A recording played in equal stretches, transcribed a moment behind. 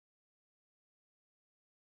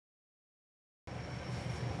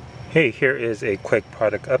Hey, here is a quick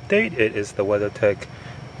product update. It is the Weathertech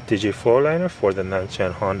Digifit liner for the 9th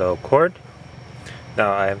Gen Honda Accord.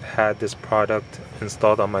 Now, I've had this product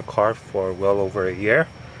installed on my car for well over a year,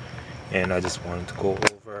 and I just wanted to go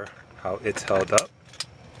over how it's held up.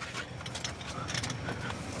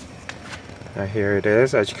 Now here it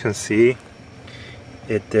is. As you can see,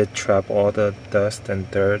 it did trap all the dust and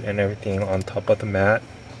dirt and everything on top of the mat.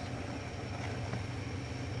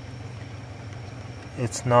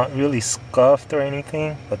 It's not really scuffed or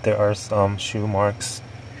anything, but there are some shoe marks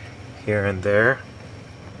here and there.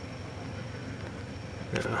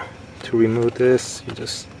 Now, to remove this, you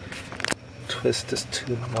just twist this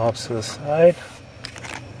two knobs to the side.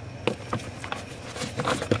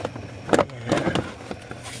 And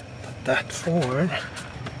put that forward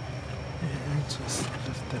and just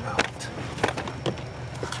lift it out.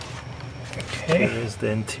 Okay, here's the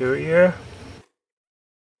interior.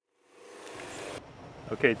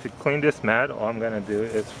 Okay, to clean this mat, all I'm gonna do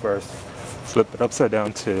is first flip it upside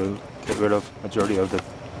down to get rid of majority of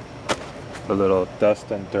the little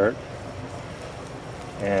dust and dirt.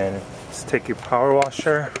 And just take your power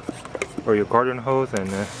washer or your garden hose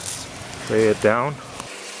and spray it down.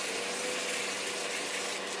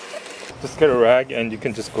 Just get a rag and you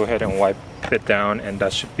can just go ahead and wipe it down, and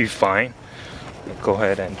that should be fine. Go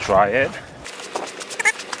ahead and dry it.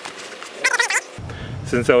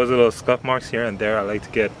 Since there was a little scuff marks here and there, I like to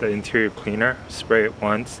get the interior cleaner, spray it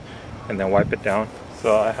once, and then wipe it down.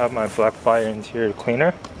 So I have my Blackfire interior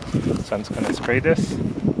cleaner, so I'm just gonna spray this.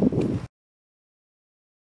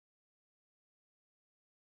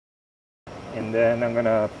 And then I'm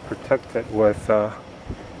gonna protect it with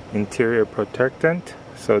interior protectant.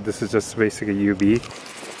 So this is just basically UV.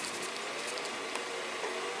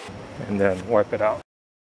 And then wipe it out.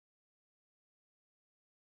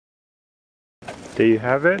 There you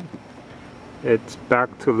have it. It's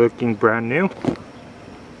back to looking brand new.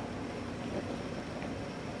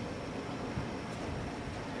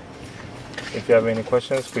 If you have any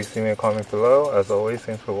questions, please leave me a comment below. As always,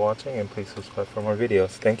 thanks for watching, and please subscribe for more videos.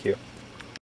 Thank you.